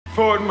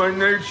Find my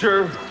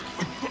nature.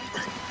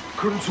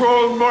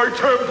 Control my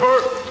temper.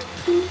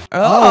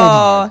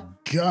 Oh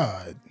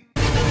God.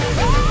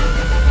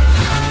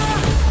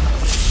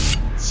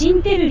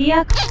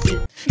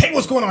 Hey,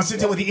 what's going on?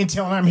 Syntell with the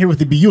Intel, and I'm here with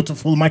the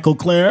beautiful Mikel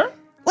Claire.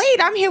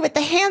 Wait, I'm here with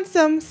the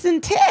handsome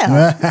Syntell.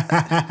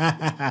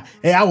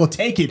 Hey, I will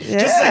take it. Yeah.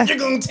 Just like you're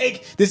going to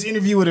take this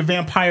interview with a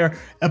vampire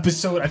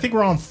episode. I think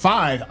we're on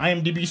 5.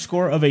 IMDb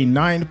score of a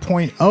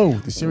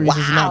 9.0. The series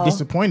is not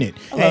disappointed.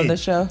 I love the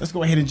show. Let's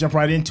go ahead and jump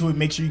right into it.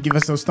 Make sure you give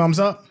us those thumbs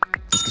up.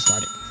 Let's get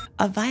started.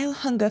 A vile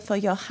hunger for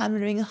your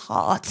hammering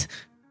heart.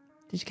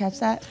 Did you catch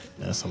that?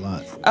 That's a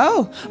lot.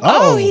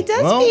 Oh, he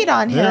does feed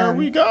on him. There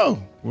we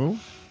go. Well,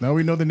 now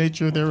we know the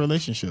nature of their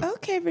relationship.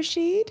 Okay,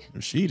 Rashid.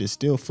 Rashid is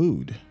still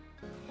food.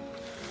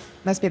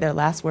 Must be their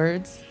last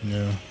words.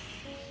 Yeah.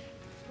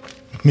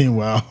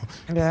 Meanwhile,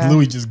 Yeah.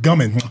 Louis just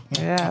gumming.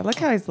 Yeah, look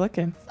how he's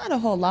looking. It's not a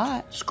whole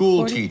lot. School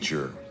 40.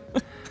 teacher,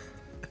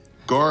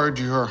 guard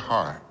your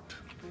heart.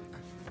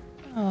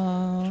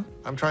 Oh.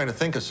 I'm trying to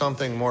think of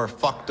something more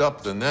fucked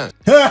up than this.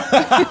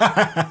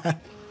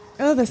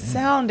 Oh, the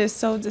sound is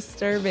so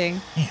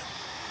disturbing.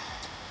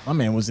 My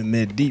man was in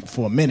there deep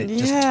for a minute.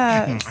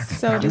 Yeah,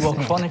 so You were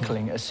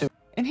chronicling a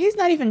and he's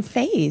not even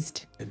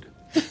phased.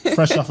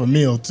 Fresh off a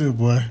meal too,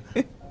 boy.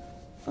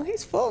 Well,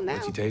 he's full now.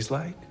 What's he taste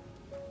like?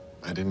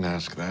 I didn't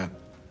ask that.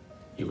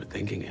 You were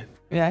thinking it.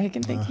 Yeah, he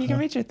can think. He can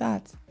read your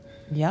thoughts.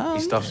 Yum.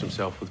 He stuffs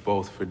himself with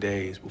both for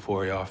days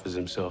before he offers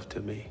himself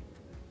to me.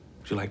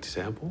 Would you like to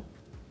sample?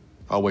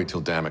 I'll wait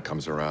till Dammit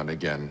comes around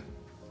again.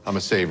 I'm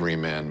a savory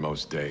man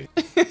most days.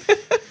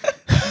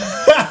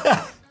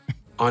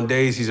 On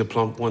days he's a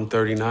plump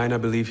 139, I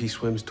believe he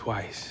swims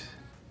twice.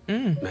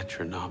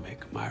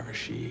 Metronomic, my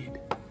Rashid.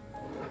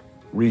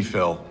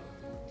 Refill.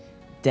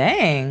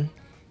 Dang.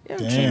 You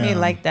don't treat me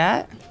like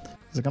that.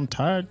 He's like, I'm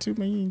tired too,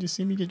 man. You just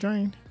see me get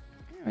drained.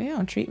 You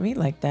don't treat me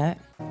like that.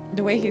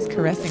 The way he's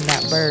caressing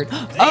that bird.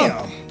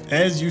 Damn.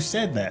 As you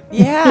said that.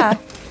 Yeah.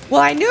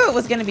 Well, I knew it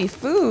was going to be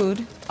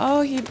food.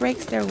 Oh, he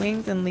breaks their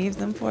wings and leaves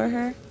them for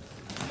her.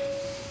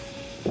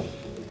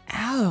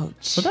 Ouch.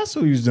 So that's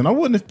what he was doing. I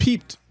wouldn't have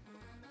peeped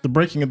the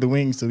breaking of the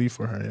wings to leave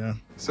for her, yeah.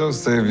 So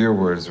save your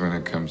words when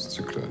it comes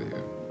to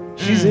Claudia.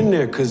 She's in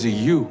there because of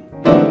you.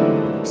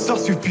 Ça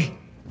suffit.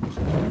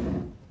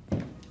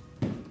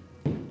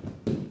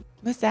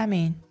 What's that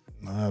mean?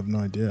 I have no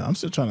idea. I'm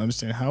still trying to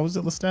understand. How is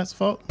it Lestat's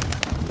fault?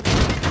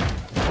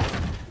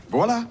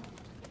 Voilà.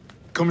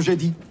 Comme j'ai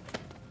dit.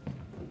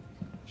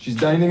 She's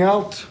dining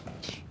out.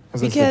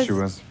 As I said she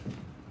was.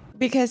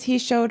 Because he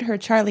showed her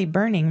Charlie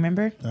burning,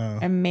 remember? Oh.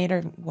 And made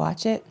her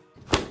watch it.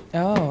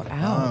 Oh,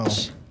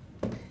 ouch.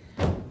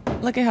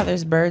 Look at how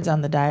there's birds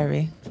on the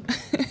diary.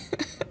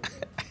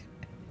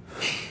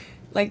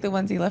 Like the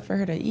ones he left for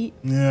her to eat.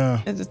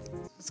 Yeah.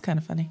 It's kind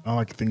of funny. All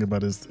I can think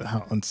about is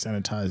how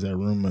unsanitized that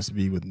room must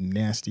be with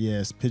nasty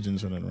ass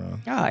pigeons running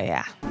around. Oh,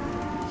 yeah.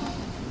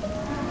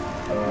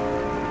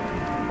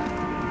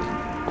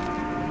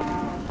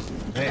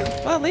 Damn.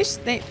 Well, at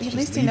least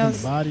he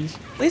knows. Bodies.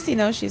 At least he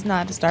knows she's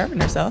not starving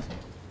herself.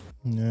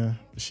 Yeah,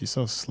 but she's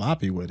so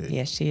sloppy with it.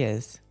 Yes, she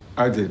is.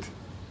 I did.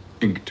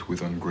 Inked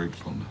with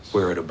ungratefulness.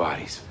 Where are the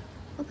bodies?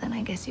 Well, then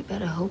I guess you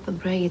better hope and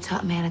pray your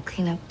top man to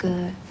clean up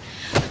good.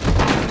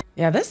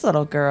 Yeah, this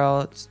little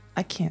girl,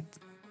 I can't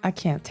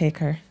take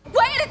her.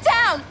 Way to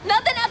town!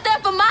 Nothing out there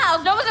for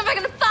miles. No one's ever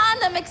gonna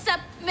find them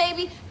except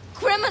maybe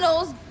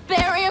criminals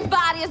burying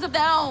bodies of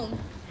their own.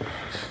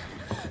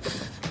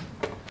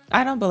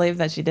 I don't believe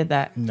that she did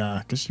that. Nah,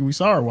 because we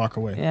saw her walk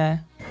away. Yeah.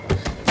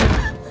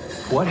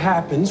 What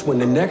happens when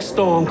the next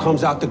storm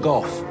comes out the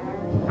Gulf?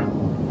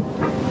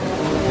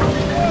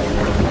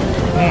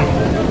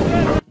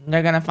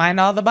 They're gonna find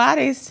all the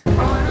bodies.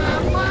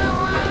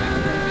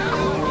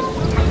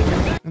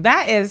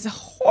 That is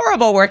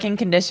horrible working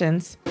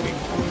conditions.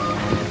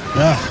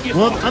 Yeah.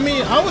 Well, I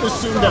mean, I would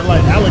assume that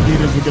like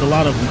alligators would get a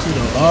lot of them too,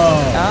 though.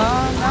 Oh.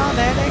 Oh no,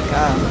 there they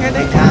go. Here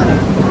they come.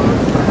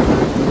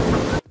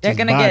 They're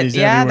gonna get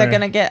everywhere. they're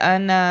gonna get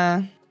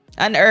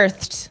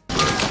unearthed.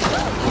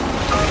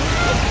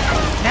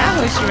 Now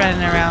who's she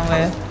running around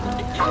with?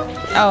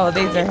 Oh,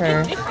 these are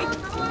her.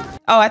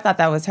 Oh, I thought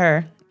that was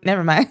her.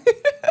 Never mind.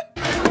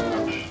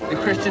 The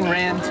Christian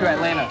ran to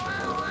Atlanta.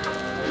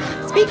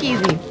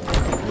 Speakeasy.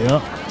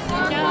 Yep.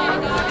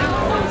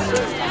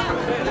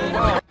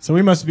 So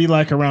we must be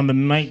like around the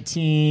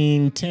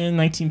 1910,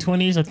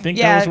 1920s. I think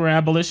Yeah. those were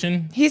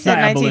abolition. He said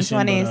Not abolition,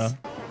 1920s.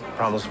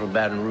 Promise from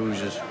Baton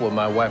Rouge is what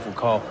my wife would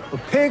call a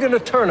pig in a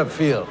turnip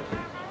field.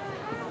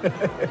 I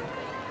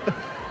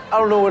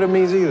don't know what it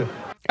means either.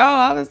 Oh,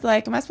 I was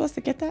like, am I supposed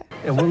to get that?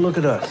 And well, look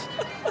at us.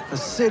 A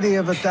city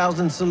of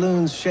 1,000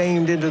 saloons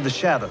shamed into the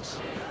shadows.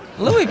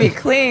 Louis be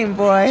clean,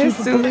 boy. His Chief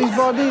of suit- Police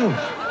Bardeen.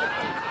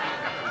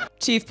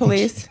 Chief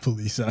Police.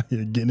 Police out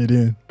here getting it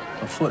in.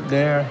 A foot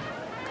there,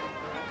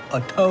 a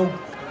toe.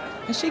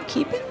 Is she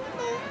keeping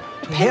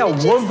the Hell,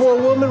 appendages? one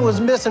poor woman was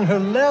missing her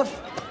left.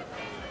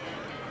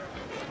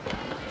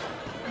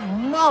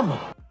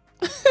 Mama.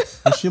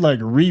 Is she like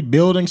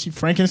rebuilding? She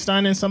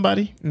Frankensteining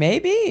somebody?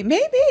 Maybe.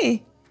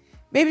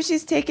 Maybe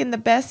she's taking the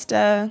best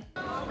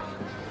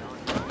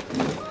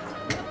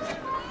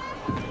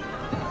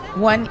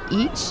 1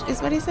 each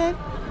is what he said?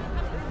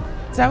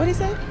 Is that what he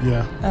said?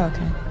 Yeah. Oh,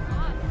 okay.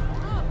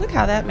 Look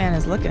how that man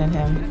is looking at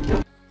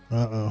him.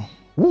 Uh-oh.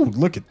 Ooh,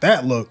 look at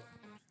that look.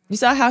 You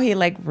saw how he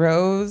like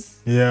rose?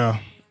 Yeah.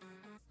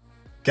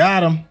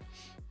 Got him.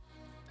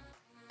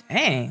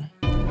 Dang.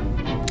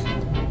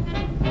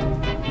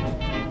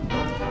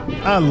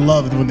 I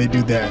love it when they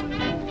do that.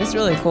 It's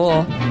really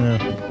cool. Yeah.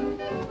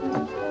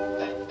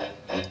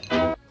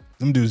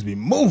 Them dudes be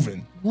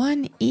moving.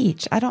 1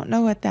 each. I don't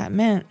know what that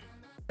meant.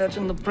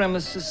 On the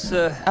premises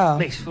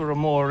makes for a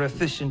more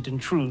efficient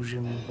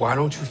intrusion. Why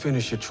don't you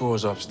finish your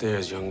chores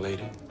upstairs, young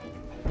lady?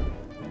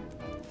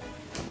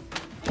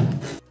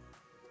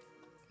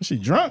 Is she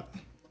drunk?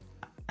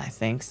 I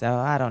think so.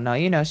 I don't know.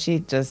 You know, she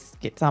just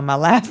gets on my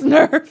last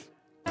nerve.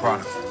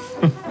 Product.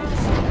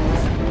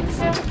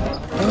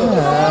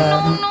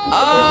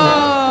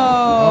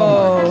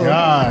 Oh my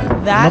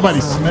God. That's...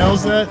 Nobody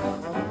smells that?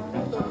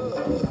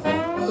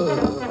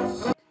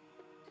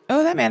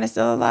 Oh, that man is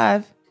still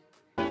alive.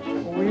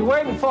 What are you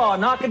waiting for?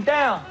 Knock it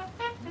down.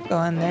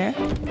 Go in there.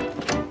 Oh,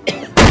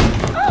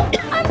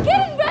 I'm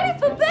getting ready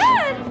for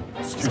bed.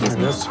 Excuse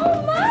me.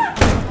 Oh, my.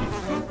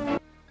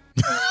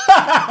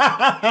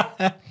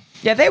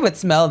 Yeah, they would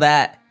smell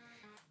that.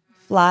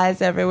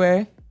 Flies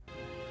everywhere.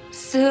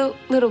 So,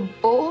 little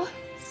boys?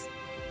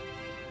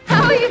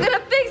 How are you gonna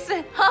fix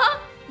it, huh?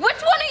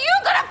 Which one are you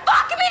gonna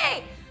fuck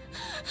me?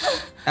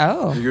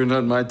 Oh. You're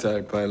not my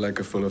type. I like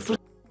a full of...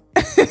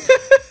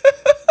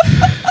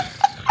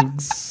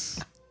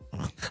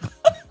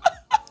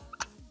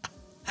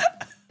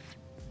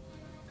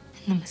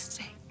 The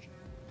mistake.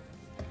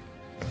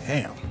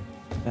 Damn.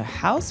 The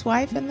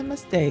housewife and the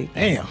mistake.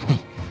 Damn.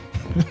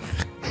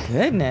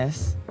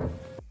 Goodness.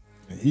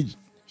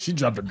 She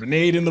dropped a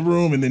grenade in the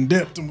room and then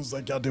dipped and was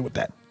like, y'all deal with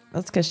that.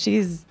 That's because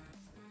she's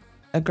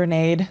a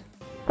grenade.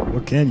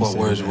 What can you say? What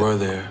words were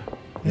there?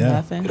 Yeah.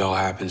 Nothing. It all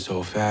happened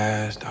so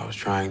fast. I was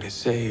trying to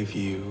save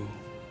you.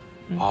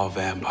 All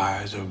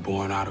vampires are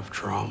born out of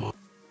trauma.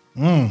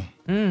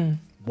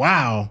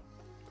 Wow.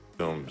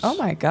 Oh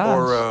my gosh.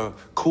 Or a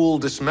cool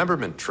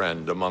dismemberment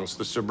trend amongst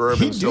the suburban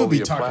He do be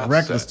Sylvia talking Plath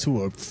reckless set.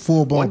 to a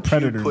full-blown Once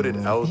predator. you put it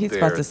out He's there,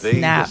 about to they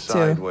snap,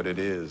 decide too. what it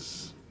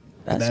is.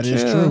 That's That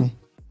is true.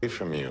 Away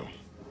from you.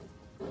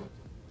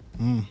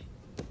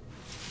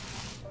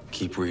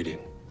 Keep reading.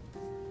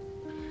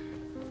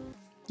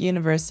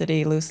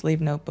 University loose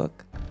leaf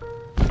notebook.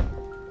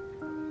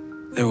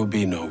 There will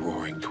be no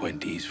roaring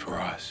 20s for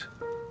us.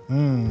 They're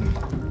We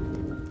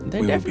will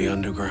definitely be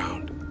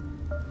underground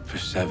for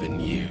 7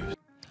 years.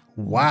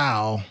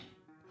 Wow.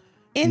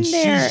 in And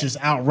their she's just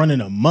out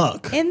running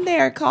amok. in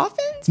their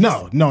coffins.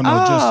 No,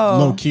 just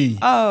low key.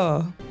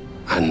 Oh,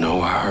 I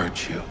know I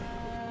hurt you.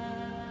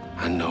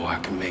 I know I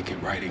can make it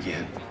right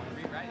again.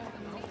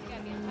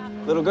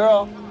 Little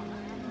girl.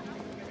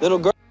 Little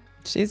girl.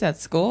 she's at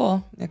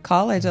school, at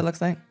college. It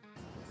looks like.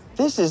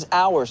 This is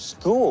our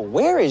school.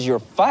 Where is your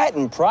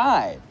fighting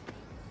pride?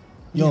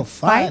 Yo,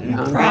 Fighting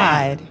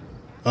pride.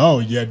 Oh,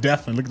 yeah,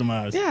 definitely. Look at them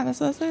eyes. Yeah, that's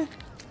what I said.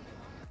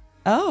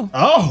 Oh,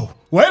 Oh,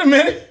 wait a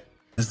minute.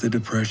 As the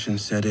Depression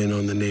set in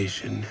on the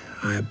nation,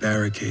 I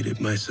barricaded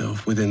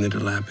myself within the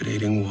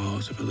dilapidating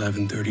walls of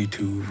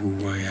 1132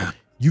 Rue Royale.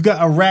 You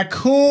got a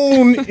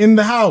raccoon in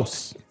the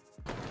house.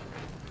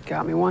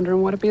 Got me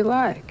wondering what it'd be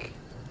like.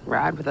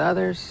 Ride with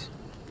others,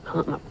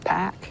 hunting a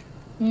pack.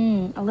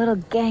 A little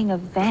gang of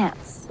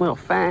vamps. Little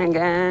fang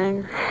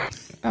gang.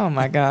 oh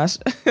my gosh.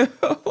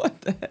 What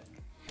the heck?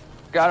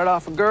 Got it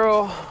off a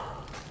girl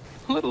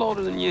a little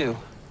older than you.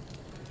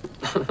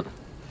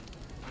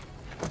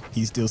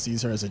 He still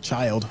sees her as a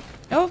child.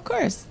 Oh, of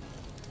course.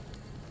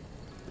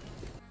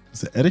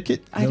 Is it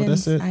etiquette? I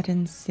That's it?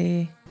 didn't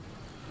see.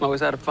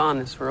 Always had a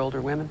fondness for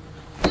older women.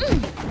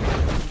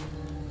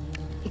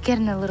 You're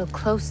getting a little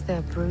close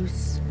there,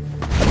 Bruce.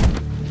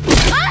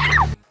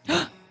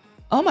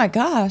 Oh my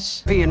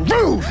gosh. Being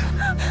rude!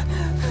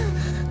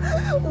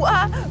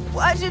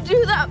 Why'd you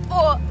do that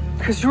for?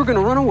 Because you were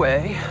gonna run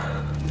away.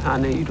 I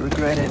knew you'd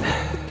regret it.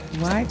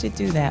 Why'd you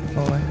do that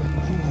for?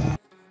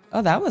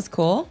 Oh, that was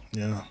cool.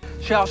 Yeah.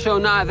 Shall show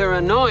neither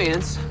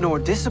annoyance nor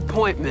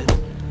disappointment.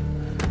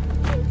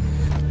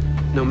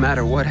 No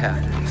matter what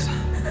happens.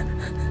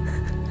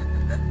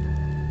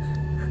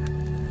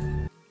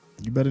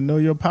 You better know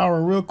your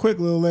power real quick,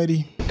 little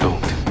lady.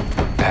 Don't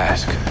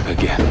ask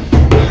again.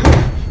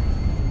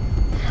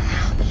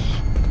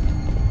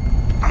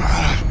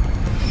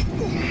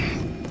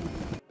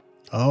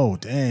 Oh,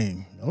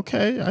 dang.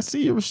 Okay, I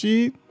see you,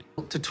 Rashid.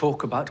 To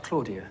talk about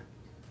Claudia.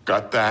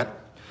 Got that?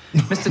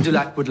 Mr.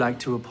 Dulac would like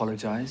to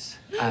apologize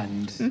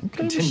and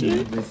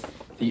continue with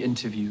the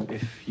interview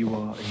if you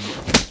are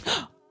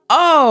in.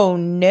 Oh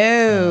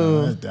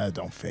no. That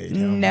don't fade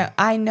him. No,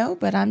 I know,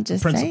 but I'm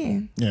just Principle.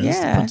 saying. Yeah, it's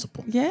the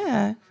principle.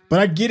 Yeah. But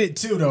I get it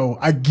too, though.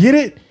 I get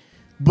it,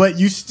 but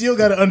you still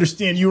got to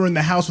understand you were in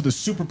the house with a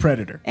super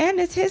predator. And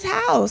it's his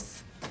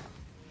house.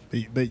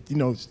 But you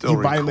know, Still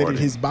he violated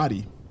recording. his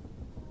body.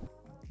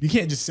 You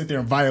can't just sit there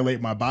and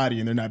violate my body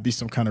and there not be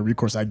some kind of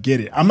recourse. I get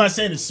it. I'm not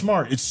saying it's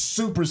smart. It's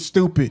super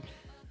stupid.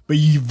 but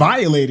you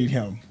violated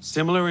him.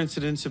 Similar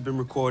incidents have been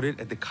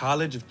recorded at the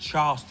College of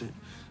Charleston,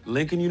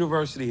 Lincoln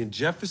University in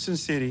Jefferson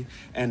City,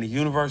 and the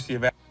University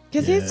of...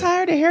 Because he's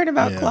tired of hearing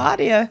about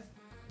Claudia.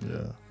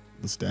 Yeah.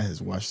 Lestat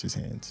has washed his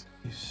hands.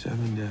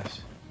 7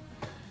 deaths.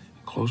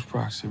 Close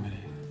proximity.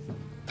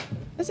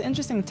 That's an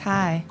interesting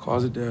tie.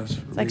 Cause of deaths.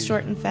 It's like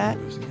short and fat.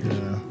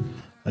 Yeah.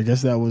 I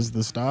guess that was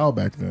the style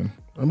back then.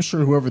 I'm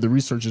sure whoever the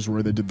researchers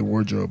were that did the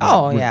wardrobe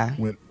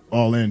went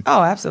all in.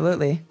 Oh,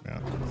 absolutely. Yeah.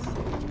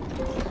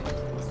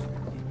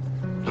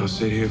 I'll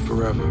sit here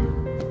forever.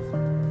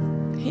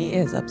 He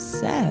is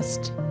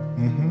obsessed.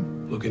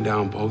 Mm-hmm. Looking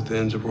down both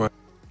ends of right.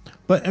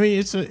 But I mean,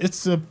 it's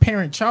a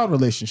parent-child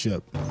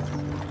relationship.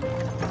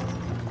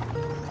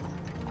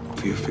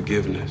 For your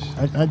forgiveness.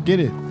 I get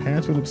it.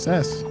 Parents would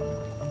obsess.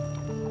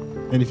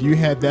 And if you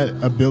had that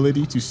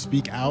ability to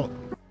speak out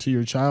to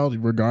your child,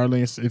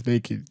 regardless if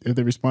they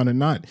respond or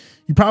not,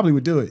 you probably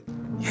would do it.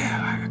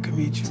 Yeah, I could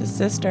meet you. It's his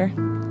sister.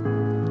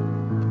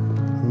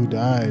 Who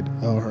died?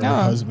 Oh, her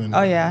husband.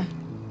 Oh, yeah.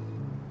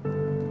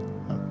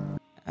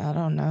 I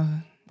don't know.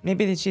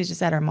 Maybe that she's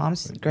just at her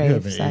mom's grave. You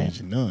haven't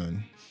aged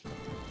none.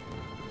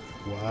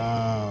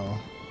 Wow.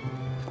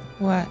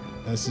 What?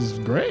 That's his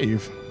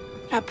grave.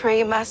 I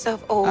pray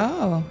myself old.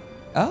 Oh.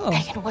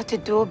 Thinking what to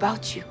do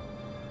about you.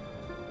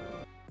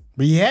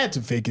 But he had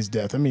to fake his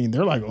death. I mean,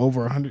 they're like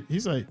over 100.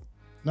 He's like,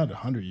 not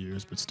 100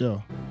 years, but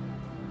still.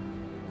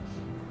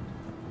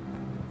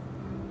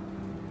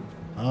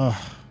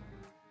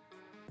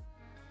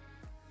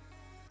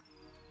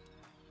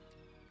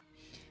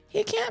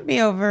 He can't be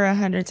over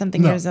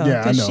 100-something years old.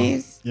 Yeah, I know.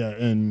 She's... Yeah,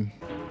 and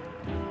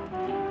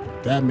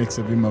that mix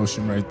of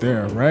emotion right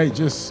there, right?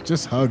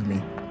 Just hug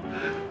me.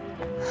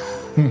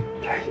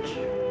 Thank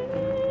you.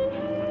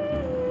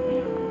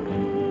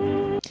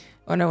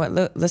 Wonder what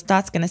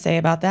Lestat's gonna say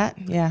about that.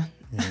 Yeah.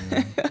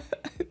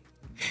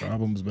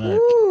 Problems back.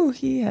 Ooh,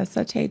 he has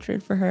such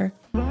hatred for her.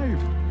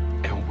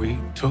 And we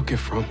took it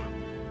from her.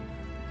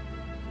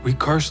 We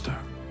cursed her.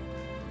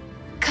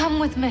 Come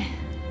with me.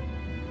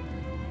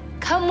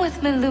 Come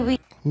with me, Louis.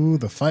 Ooh,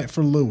 the fight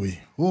for Louis.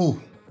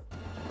 Ooh.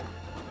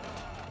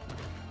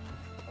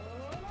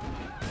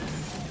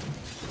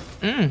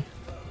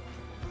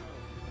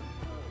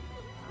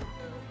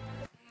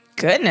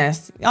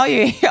 Goodness. All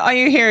you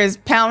hear is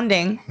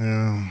pounding.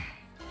 Yeah.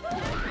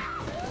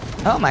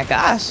 Oh my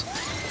gosh.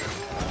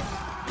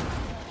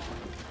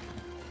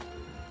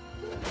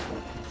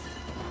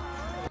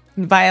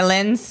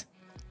 Violins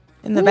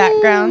in the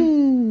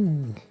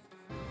background.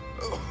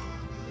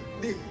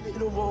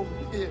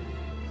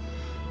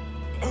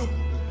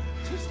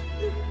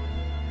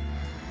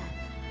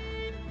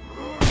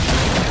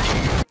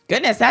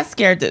 Goodness, that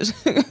scared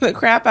the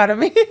crap out of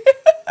me.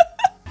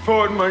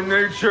 Find my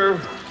nature.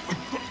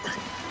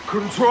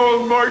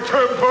 Control my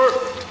temper.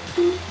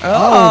 Oh.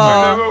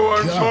 I never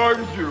once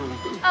harmed you.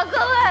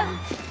 Uncle Em.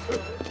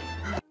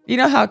 You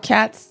know how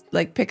cats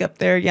like pick up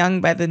their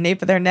young by the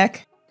nape of their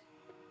neck?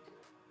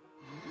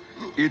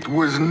 It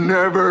was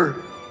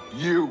never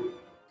you.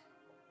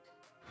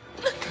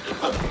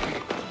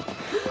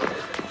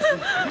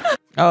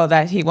 Oh,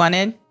 that he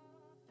wanted?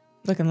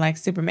 Looking like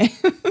Superman.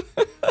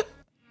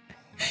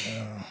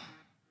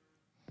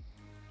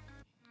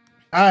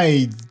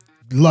 I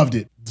loved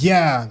it.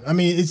 Yeah, I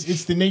mean,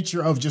 it's the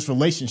nature of just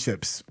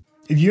relationships.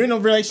 If you're in a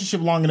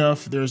relationship long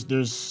enough, there's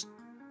there's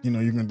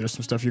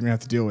some stuff you're gonna have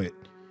to deal with.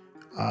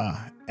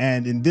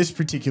 And in this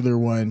particular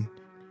one,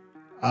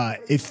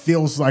 it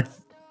feels like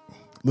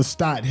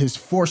Lestat has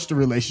forced a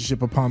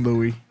relationship upon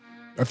Louis.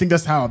 I think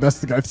it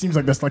seems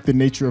like that's like the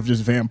nature of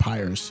just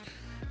vampires.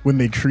 When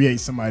they create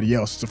somebody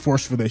else, it's a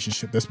forced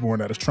relationship that's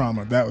born out of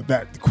trauma.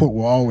 That quote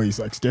will always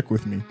like stick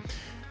with me.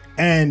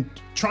 And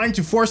trying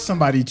to force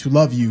somebody to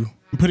love you,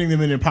 putting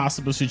them in an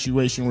impossible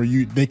situation where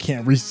they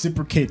can't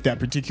reciprocate that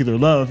particular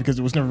love because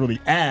it was never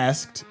really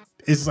asked,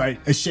 is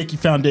like a shaky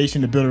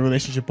foundation to build a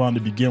relationship on to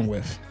begin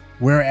with.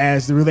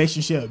 Whereas the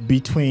relationship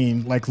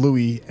between like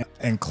Louis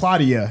and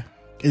Claudia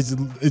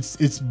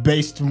it's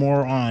based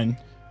more on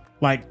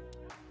like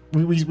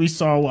we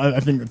saw. I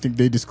think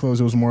they disclosed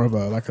it was more of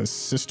a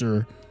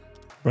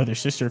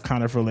brother-sister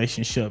kind of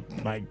relationship,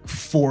 like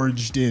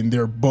forged in.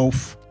 They're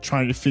both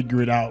trying to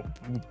figure it out,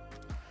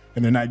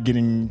 and they're not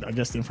getting, I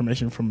guess, the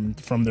information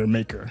from their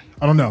maker.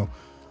 I don't know,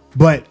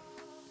 but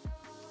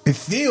it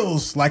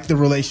feels like the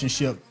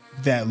relationship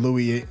that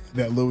Louis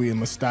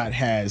and Lestat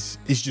has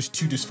is just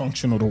too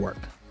dysfunctional to work,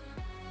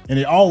 and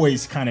it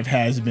always kind of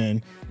has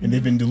been. And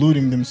they've been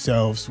deluding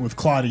themselves with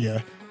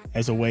Claudia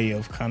as a way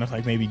of kind of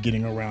like maybe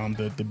getting around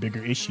the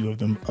bigger issue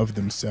of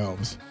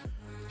themselves.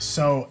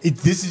 So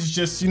this is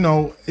just,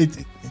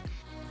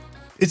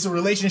 it's a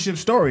relationship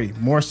story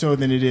more so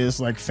than it is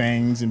like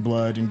fangs and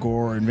blood and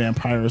gore and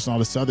vampires and all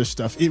this other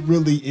stuff. It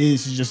really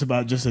is just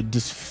about just a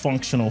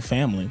dysfunctional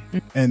family.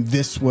 And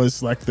this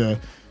was like the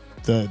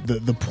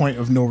point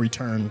of no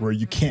return where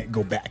you can't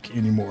go back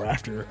anymore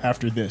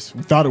after this.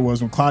 We thought it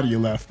was when Claudia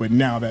left, but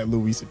now that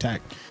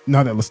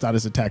Lestat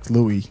has attacked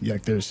Louis,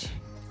 like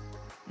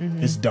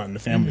it's done.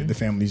 The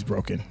family's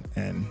broken.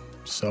 And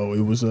so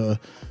it was a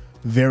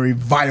very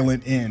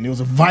violent end. It was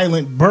a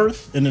violent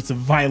birth and it's a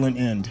violent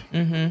end.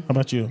 How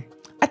about you?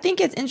 I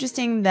think it's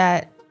interesting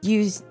that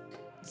you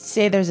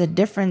say there's a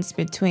difference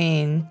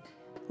between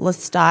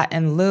Lestat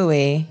and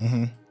Louis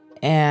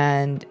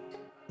and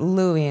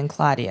Louis and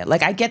Claudia.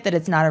 Like, I get that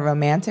it's not a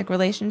romantic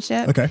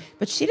relationship,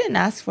 but she didn't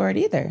ask for it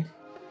either.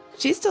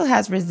 She still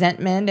has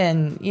resentment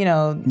and, you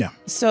know,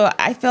 so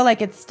I feel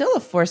like it's still a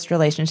forced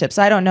relationship.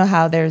 So I don't know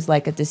how there's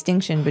like a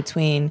distinction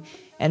between,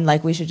 and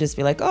like we should just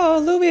be like, oh,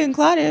 Louis and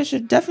Claudia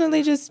should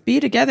definitely just be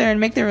together and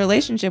make their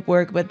relationship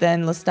work. But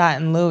then Lestat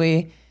and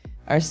Louis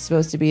are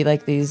supposed to be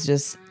like these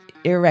just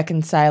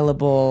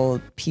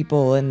irreconcilable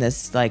people in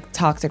this like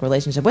toxic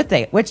relationship,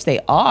 which they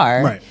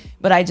are. Right.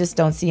 But I just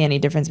don't see any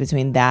difference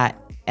between that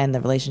and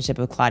the relationship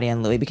of Claudia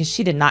and Louis, because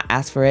she did not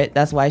ask for it.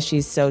 That's why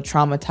she's so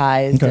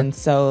traumatized and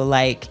so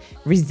like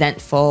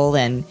resentful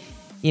and,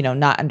 you know,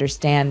 not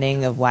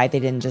understanding of why they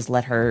didn't just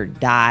let her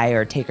die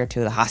or take her to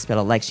the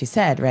hospital, like she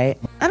said, right?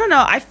 I don't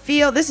know. I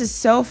feel this is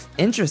so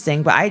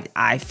interesting, but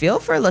I feel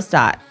for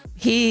Lestat.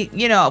 He,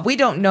 you know, we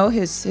don't know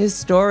his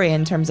story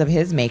in terms of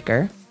his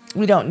maker.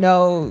 We don't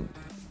know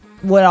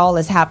what all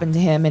has happened to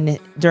him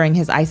during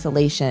his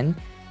isolation.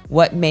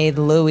 What made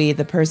Louis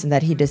the person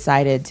that he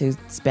decided to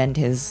spend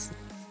his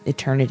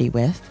eternity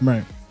with.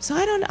 Right. So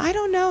I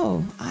don't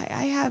know.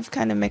 I have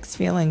kind of mixed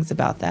feelings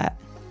about that.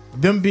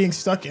 Them being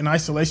stuck in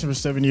isolation for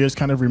 7 years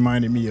kind of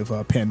reminded me of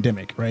a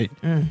pandemic, right?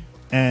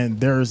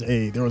 And there was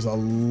a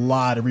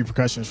lot of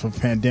repercussions from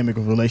pandemic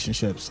of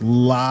relationships. A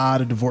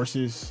lot of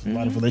divorces, a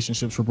lot of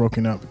relationships were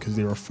broken up because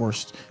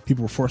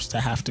people were forced to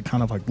have to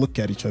kind of like look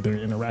at each other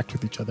and interact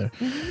with each other.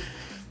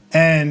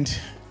 And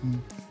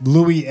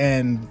Louis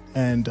and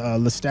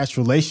Lestat's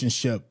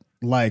relationship,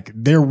 like,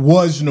 there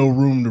was no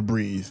room to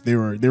breathe. They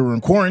were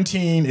in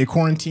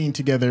quarantine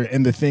together,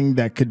 and the thing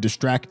that could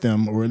distract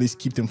them or at least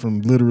keep them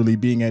from literally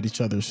being at each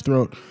other's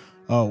throat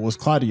was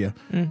Claudia.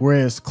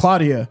 Whereas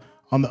Claudia,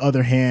 on the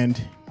other hand,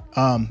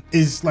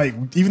 is like,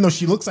 even though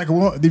she looks like a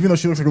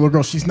little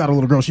girl, she's not a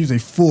little girl. She's a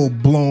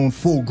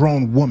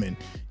full-grown woman.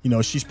 You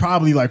know, she's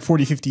probably like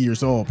 40, 50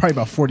 years old, probably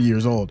about 40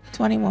 years old.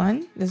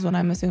 21 is what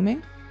I'm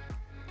assuming.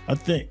 I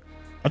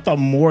thought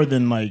more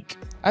than like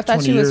I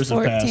thought she was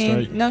 14. Passed,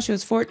 right? No, she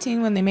was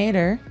 14 when they made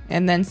her.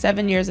 And then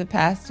 7 years have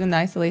passed in the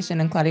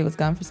isolation, and Claudia was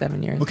gone for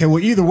 7 years. Okay, well,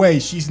 either way,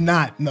 she's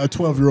not a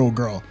 12-year-old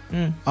girl.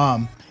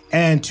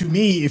 And to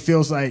me, it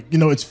feels like, you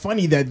know, it's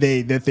funny that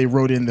they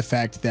wrote in the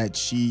fact that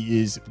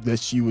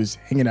she was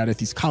hanging out at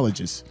these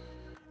colleges.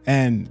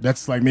 And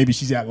that's like, maybe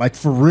she's at like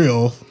for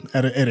real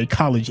at a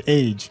college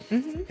age.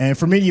 And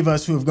for many of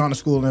us who have gone to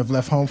school and have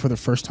left home for the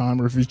first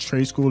time, or if it's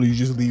trade school or you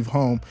just leave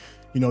home,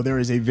 you know, there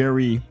is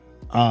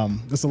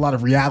there's a lot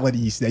of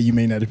realities that you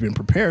may not have been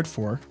prepared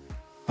for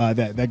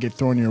that get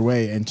thrown your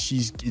way. And she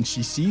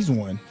sees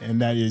one,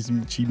 and that is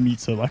she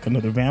meets like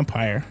another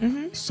vampire.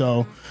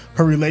 So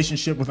her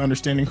relationship with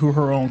understanding who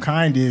her own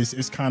kind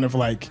is kind of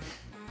like,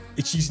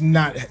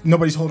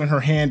 nobody's holding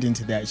her hand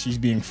into that. She's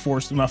being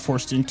not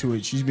forced into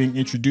it. She's being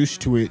introduced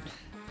to it.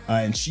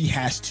 And she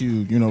has to,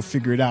 you know,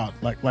 figure it out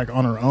like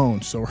on her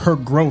own. So her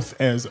growth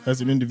as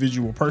an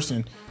individual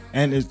person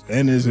and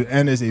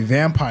as a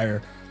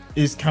vampire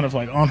is kind of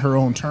like on her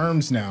own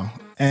terms now.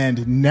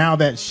 And now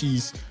that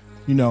she's,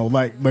 you know,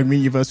 like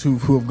many of us who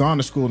have gone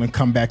to school and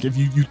come back, if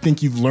you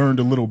think you've learned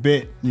a little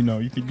bit, you know,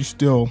 you think you're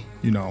still,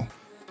 you know,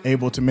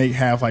 able to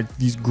have like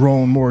these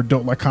grown, more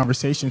adult-like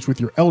conversations with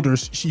your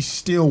elders, she's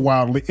still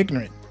wildly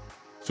ignorant.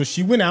 So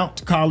she went out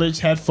to college,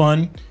 had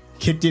fun,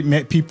 kicked it,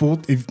 met people,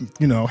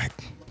 you know,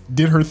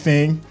 did her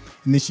thing.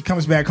 And then she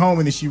comes back home,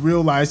 and then she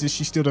realizes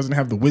she still doesn't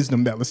have the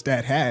wisdom that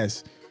Lestat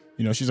has.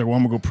 You know, she's like, well,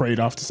 I'm gonna go pray it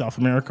off to South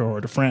America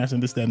or to France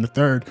and this, that, and the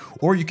third.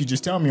 Or you could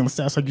just tell me, and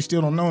Lestat's like, you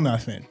still don't know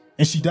nothing.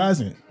 And she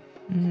doesn't.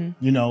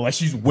 You know, like,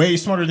 she's way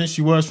smarter than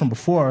she was from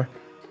before,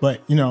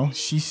 but, you know,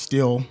 she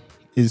still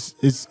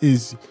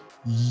is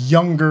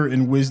younger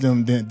in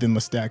wisdom than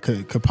Lestat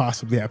could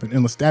possibly happen.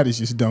 And Lestat is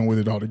just done with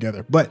it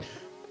altogether. But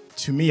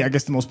to me, I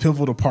guess the most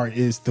pivotal part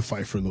is the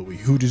fight for Louis.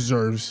 Who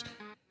deserves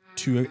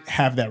to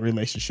have that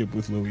relationship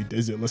with Louis?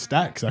 Is it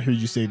Lestat? Because I heard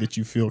you say that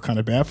you feel kind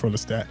of bad for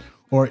Lestat.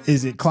 Or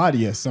is it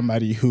Claudia,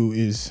 somebody who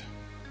is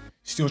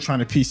still trying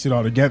to piece it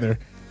all together,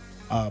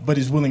 but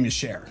is willing to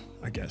share,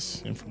 I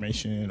guess,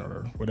 information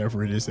or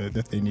whatever it is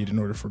that they need in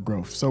order for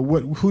growth? So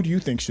who do you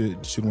think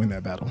should win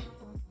that battle?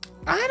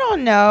 I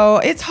don't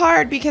know. It's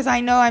hard because I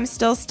know I'm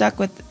still stuck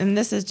with, and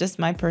this is just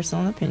my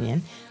personal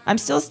opinion, I'm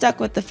still stuck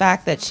with the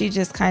fact that she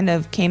just kind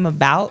of came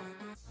about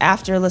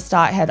after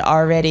Lestat had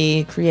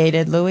already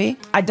created Louis.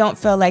 I don't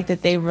feel like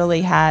that they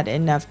really had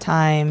enough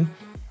time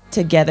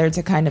together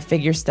to kind of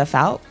figure stuff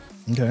out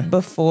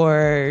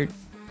before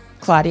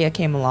Claudia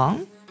came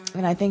along.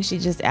 And I think she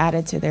just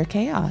added to their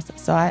chaos.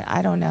 So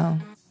I don't know.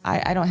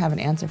 I don't have an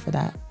answer for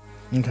that.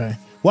 Okay.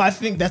 Well, I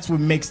think that's what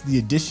makes the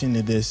addition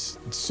to this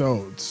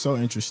so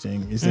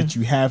interesting, is that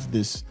you have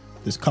this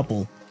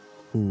couple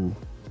who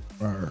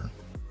are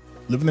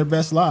living their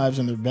best lives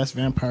and their best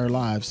vampire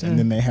lives, and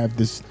then they have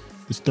this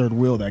third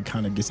wheel that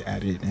kind of gets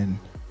added. And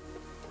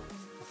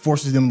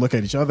forces them to look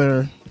at each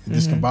other,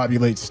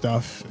 discombobulates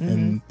stuff,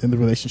 and then the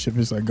relationship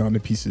is like gone to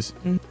pieces.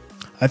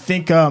 I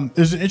think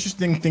there's an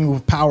interesting thing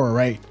with power,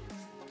 right?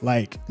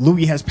 Like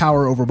Louis has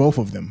power over both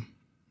of them.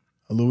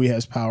 Louis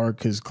has power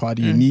because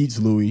Claudia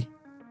needs Louis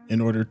in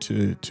order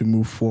to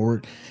move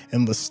forward,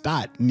 and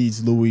Lestat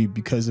needs Louis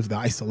because of the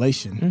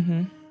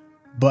isolation.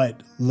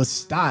 But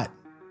Lestat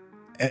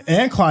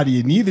and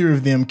Claudia, neither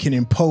of them can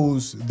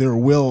impose their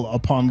will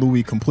upon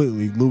Louis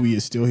completely. Louis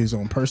is still his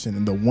own person,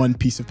 and the one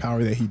piece of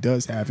power that he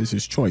does have is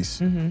his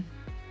choice.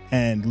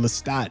 And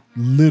Lestat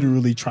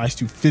literally tries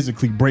to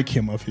physically break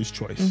him of his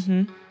choice.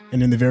 And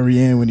in the very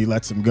end, when he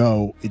lets him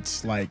go,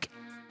 it's like,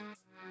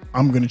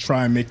 I'm going to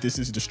try and make this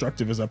as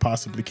destructive as I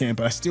possibly can.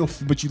 But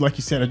but like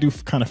you said, I do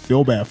kind of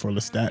feel bad for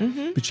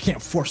Lestat. But you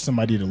can't force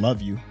somebody to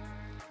love you.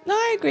 No,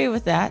 I agree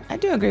with that. I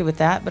do agree with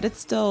that. But it's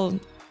still,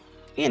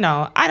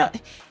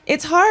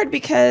 it's hard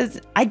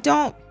because I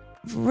don't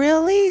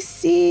really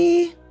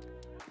see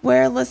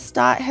where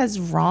Lestat has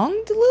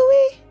wronged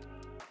Louis.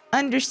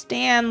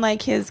 Understand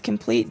like his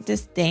complete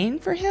disdain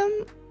for him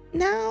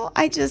now.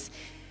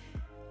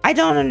 I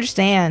don't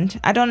understand.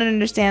 I don't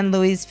understand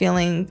Louis'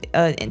 feeling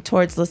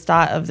towards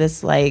Lestat of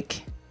this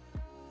like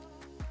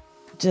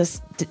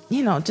just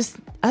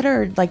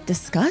utter like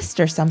disgust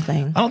or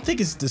something. I don't think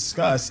it's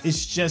disgust.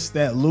 It's just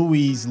that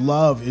Louis'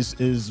 love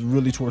is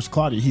really towards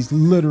Claudia. He's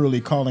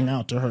literally calling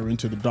out to her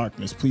into the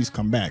darkness, please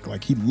come back.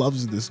 Like he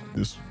loves this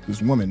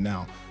woman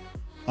now.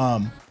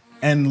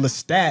 And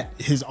Lestat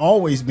has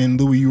always been,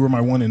 Louis, you were my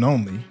one and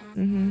only.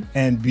 And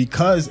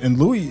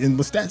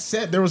Lestat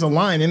said there was a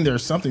line in there,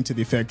 something to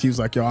the effect. He was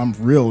like, yo, I'm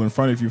real in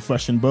front of you,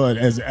 flesh and blood,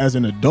 as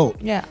an adult.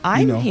 Yeah,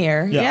 I'm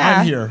here. Yeah,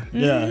 I'm here.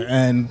 Yeah.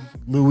 And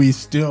Louis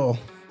still,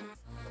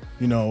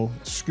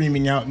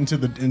 screaming out into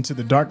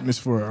the darkness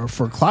for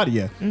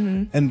Claudia.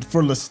 And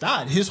for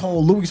Lestat,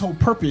 Louis' whole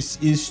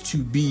purpose is to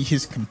be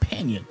his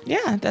companion.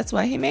 Yeah, that's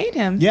why he made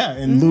him. Yeah,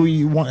 and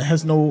Louis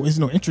has no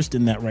interest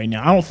in that right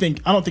now. I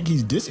don't think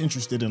he's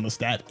disinterested in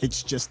Lestat.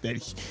 It's just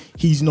that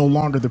he's no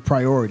longer the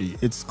priority.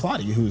 It's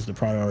Claudia who is the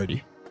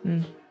priority.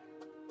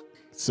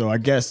 So I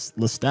guess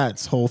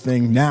Lestat's whole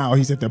thing now,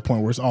 he's at that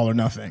point where it's all or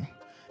nothing.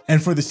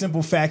 And for the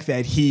simple fact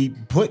that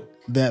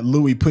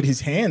Louis put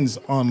his hands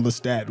on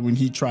Lestat when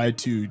he tried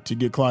to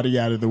get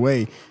Claudia out of the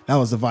way, that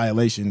was a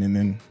violation. And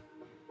then,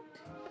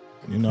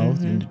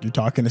 you're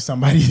talking to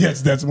somebody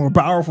that's more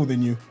powerful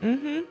than you,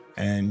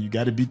 and you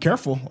got to be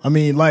careful. I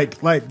mean, like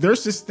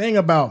there's this thing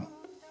about,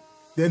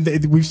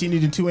 we've seen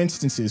it in two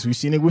instances. We've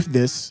seen it with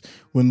this,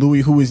 when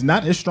Louis, who is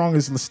not as strong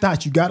as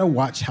Lestat, you got to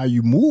watch how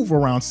you move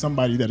around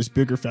somebody that is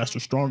bigger, faster,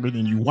 stronger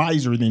than you,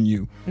 wiser than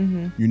you,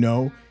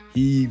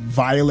 He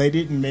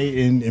violated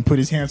and put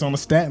his hands on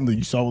Lestat, and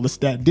you saw what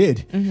Lestat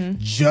did.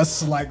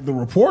 Just like the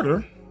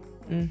reporter,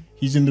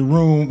 he's in the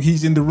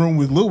room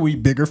with Louis,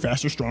 bigger,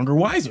 faster, stronger,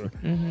 wiser.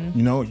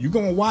 You're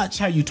gonna watch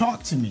how you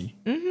talk to me.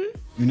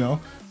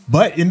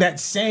 But in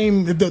that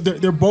same,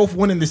 they're both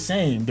one and the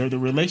same. They're the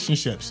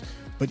relationships.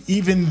 But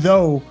even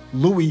though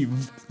Louis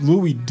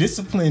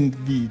disciplined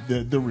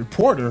the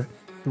reporter,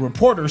 the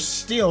reporter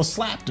still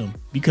slapped him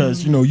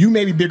because you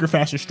may be bigger,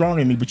 faster,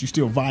 stronger than me, but you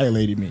still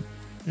violated me.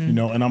 And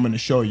I'm going to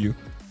show you.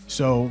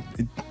 So,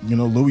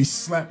 Louis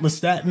slapped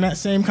Lestat in that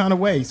same kind of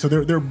way. So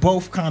they're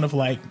both kind of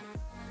like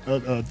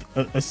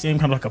a same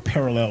kind of like a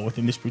parallel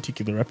within this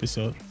particular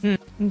episode.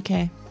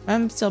 Okay.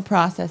 I'm still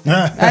processing.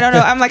 I don't know.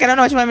 I don't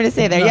know what you want me to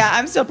say there. Yeah,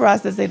 I'm still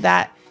processing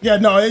that. Yeah,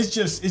 no, it's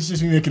just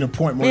me making a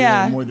point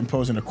more than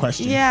posing a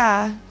question.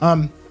 Yeah.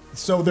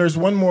 So here's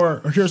one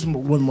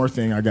more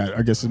thing I got.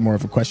 I guess it's more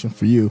of a question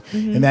for you.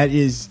 And that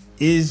is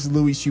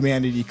Louis'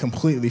 humanity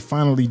completely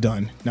finally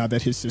done now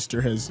that his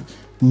sister has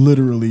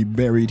literally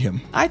buried him?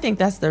 I think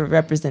that's the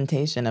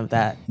representation of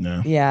that.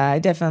 No. Yeah, I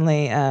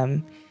definitely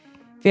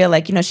feel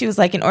like, she was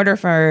like, in order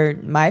for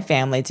my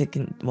family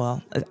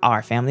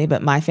our family,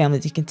 but my family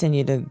to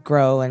continue to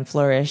grow and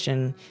flourish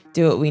and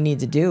do what we need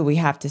to do, we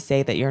have to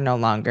say that you're no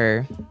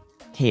longer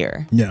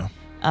here. Yeah.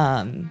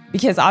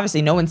 Because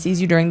obviously no one sees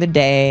you during the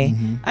day.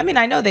 I mean,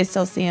 I know they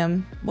still see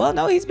him. Well,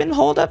 no, he's been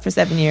holed up for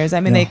 7 years.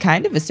 I mean, they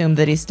kind of assume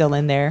that he's still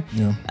in there.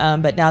 Yeah.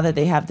 But now that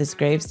they have this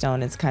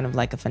gravestone, it's kind of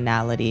like a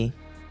finality.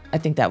 I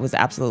think that was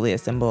absolutely a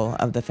symbol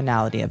of the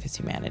finality of his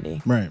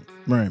humanity. Right.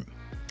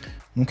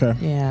 Okay.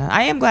 Yeah.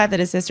 I am glad that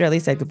his sister at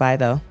least said goodbye,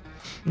 though.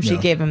 She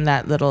gave him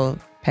that little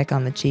peck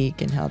on the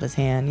cheek and held his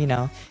hand,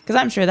 because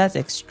I'm sure that's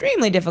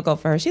extremely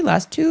difficult for her. She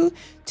lost two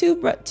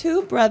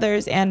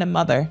brothers and a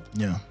mother.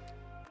 Yeah.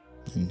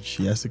 And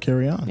she has to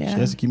carry on. Yeah. She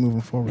has to keep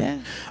moving forward. Yeah.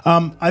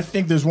 I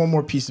think there's one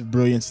more piece of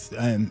brilliance,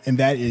 and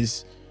that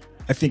is,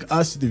 I think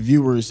us, the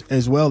viewers,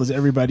 as well as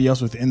everybody else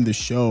within the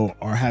show,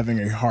 are having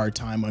a hard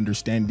time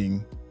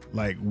understanding,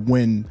 like,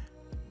 when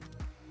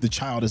the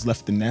child has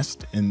left the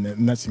nest, and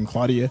that's in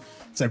Claudia.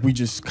 It's like we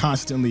just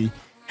constantly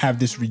have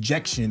this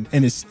rejection,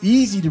 and it's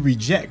easy to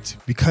reject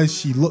because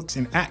she looks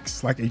and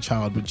acts like a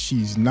child, but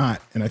she's not.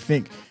 And I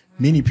think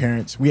many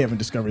parents, we haven't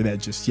discovered that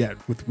just yet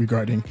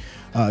regarding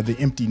the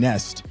empty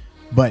nest.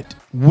 But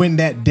when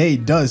that day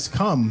does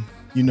come,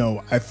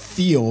 I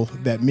feel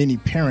that many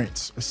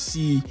parents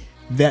see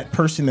that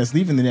person that's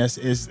leaving the nest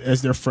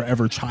as their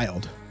forever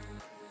child,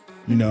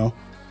 you know?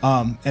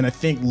 And I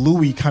think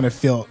Louis kind of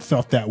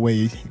felt that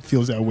way,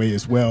 feels that way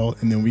as well.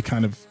 And then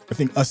I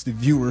think us, the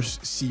viewers,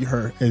 see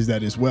her as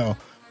that as well.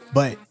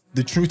 But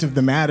the truth of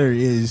the matter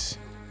is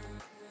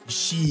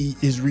she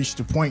has reached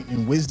a point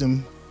in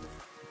wisdom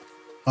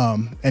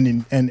and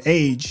in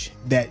age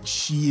that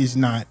she is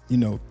not,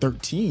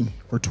 13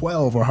 or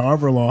 12 or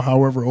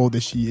however old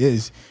that she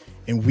is.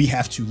 And we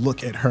have to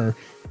look at her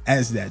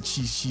as that.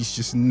 She's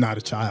just not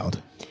a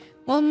child.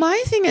 Well,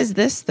 my thing is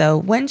this, though.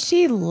 When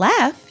she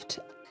left,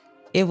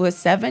 it was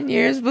 7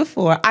 years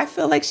before. I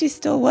feel like she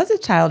still was a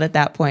child at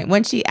that point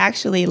when she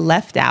actually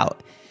left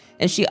out.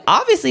 And she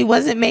obviously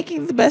wasn't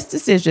making the best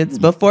decisions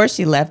before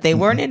she left. They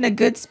weren't in a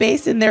good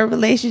space in their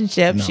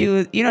relationship. No. She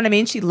was, you know what I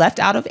mean? She left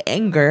out of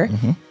anger.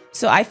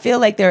 So I feel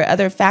like there are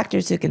other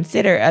factors to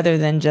consider other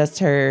than just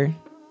her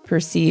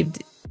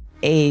perceived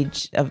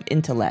age of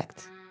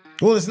intellect.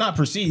 Well, it's not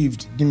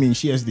perceived. I mean,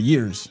 she has the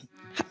years.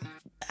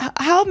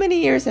 How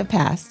many years have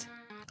passed?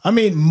 I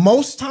mean,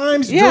 most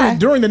times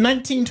during the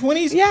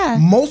 1920s,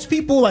 most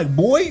people, like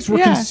boys, were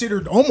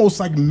considered almost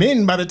like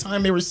men by the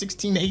time they were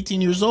 16 to 18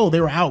 years old.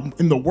 They were out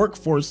in the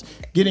workforce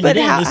getting it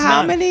in. But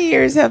how many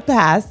years have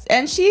passed?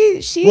 And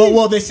she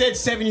well, they said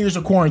 7 years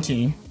of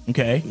quarantine.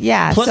 Okay.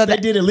 Yeah. Plus, they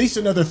did at least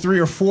another 3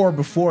 or 4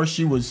 before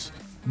she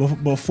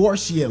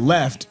had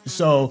left.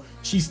 So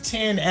she's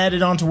 10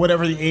 added on to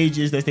whatever the age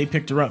is that they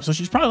picked her up. So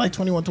she's probably like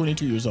 21,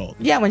 22 years old.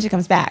 Yeah, when she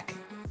comes back.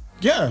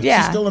 Yeah,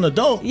 she's still an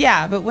adult.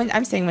 Yeah, but when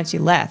she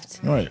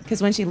left. Right.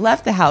 Because when she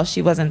left the house,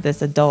 she wasn't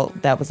this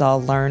adult that was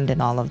all learned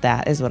and all of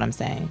that, is what I'm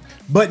saying.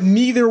 But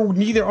neither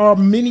are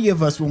many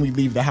of us when we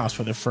leave the house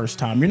for the first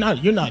time.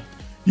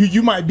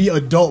 You might be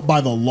adult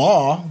by the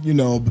law, the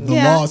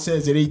law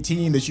says at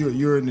 18 that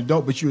you're an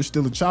adult, but you're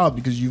still a child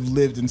because you've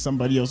lived in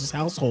somebody else's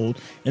household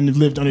and have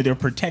lived under their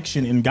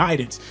protection and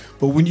guidance.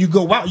 But when you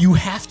go out, you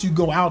have to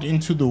go out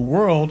into the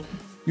world,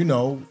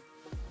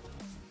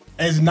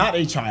 as not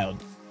a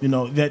child.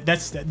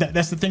 That's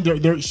the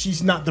thing.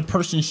 She's not the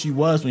person she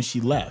was when she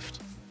left.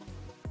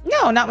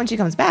 No, not when she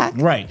comes back.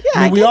 Right.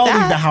 Yeah, we all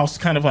leave the house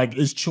kind of like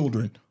as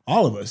children,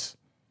 all of us.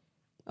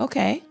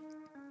 Okay.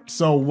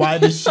 So why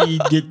does she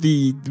get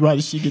the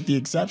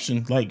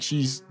exception? Like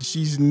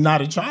she's not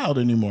a child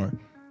anymore.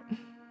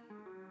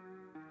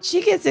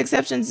 She gets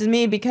exceptions to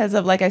me because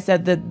of, like I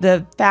said,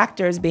 the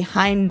factors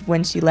behind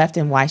when she left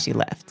and why she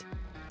left.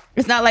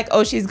 It's not like,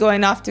 oh, she's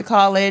going off to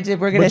college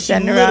and we're going to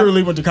send her out. She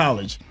literally went to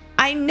college.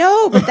 I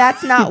know, but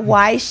that's not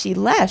why she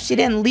left. She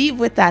didn't leave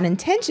with that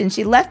intention.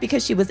 She left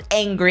because she was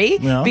angry,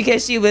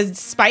 because she was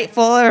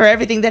spiteful or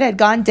everything that had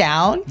gone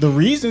down. The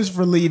reasons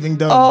for leaving,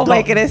 though. Oh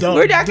my goodness,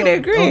 we're not going to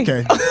agree.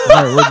 Okay, all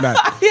right, we're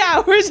not.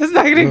 Yeah, we're just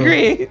not going to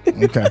agree.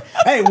 Okay.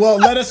 Hey, well,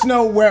 let us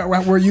know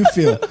where you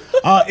feel.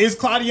 Is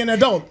Claudia an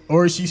adult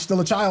or is she still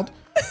a child?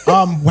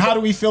 How do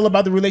we feel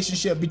about the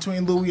relationship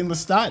between Louis and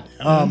Lestat?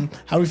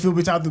 How do we feel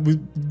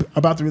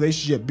about the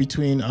relationship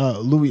between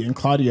Louis and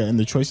Claudia and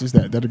the choices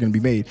that are going to be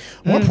made?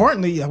 More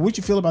importantly, what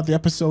you feel about the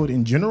episode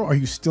in general? Are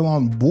you still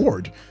on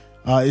board?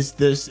 Is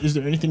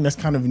there anything that's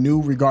kind of new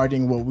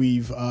regarding what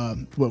we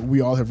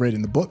all have read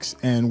in the books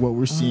and what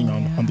we're seeing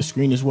on the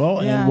screen as well,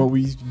 and what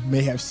we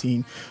may have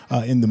seen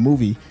in the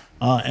movie?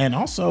 And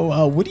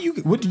also, what do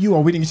you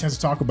all, we didn't get a chance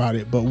to talk about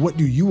it, but what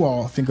do you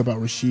all think about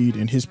Rashid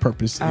and his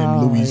purpose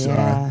in Louis'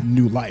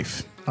 new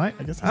life? All right,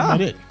 I guess that's about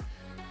it.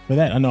 For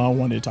that, I know I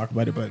wanted to talk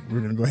about it, but we're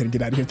going to go ahead and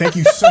get out of here. Thank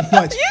you so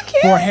much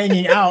for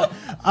hanging out.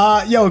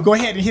 Go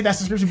ahead and hit that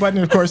subscription button.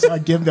 And of course,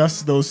 give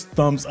us those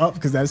thumbs up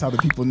because that is how the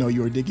people know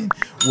you are digging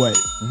what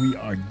we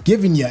are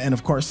giving you. And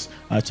of course,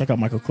 check out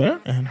Mikel Claire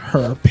and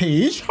her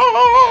page.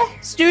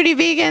 Snooty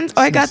Vegans.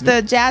 Oh, I got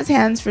the jazz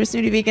hands for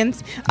Snooty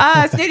Vegans.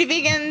 Snooty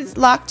Vegans,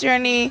 Lock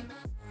Journey,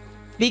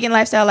 Vegan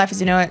Lifestyle, Life as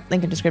You Know It.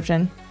 Link in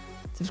description.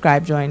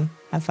 Subscribe, join,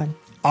 have fun.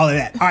 All of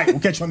that. All right, we'll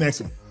catch you on the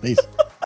next one. Peace.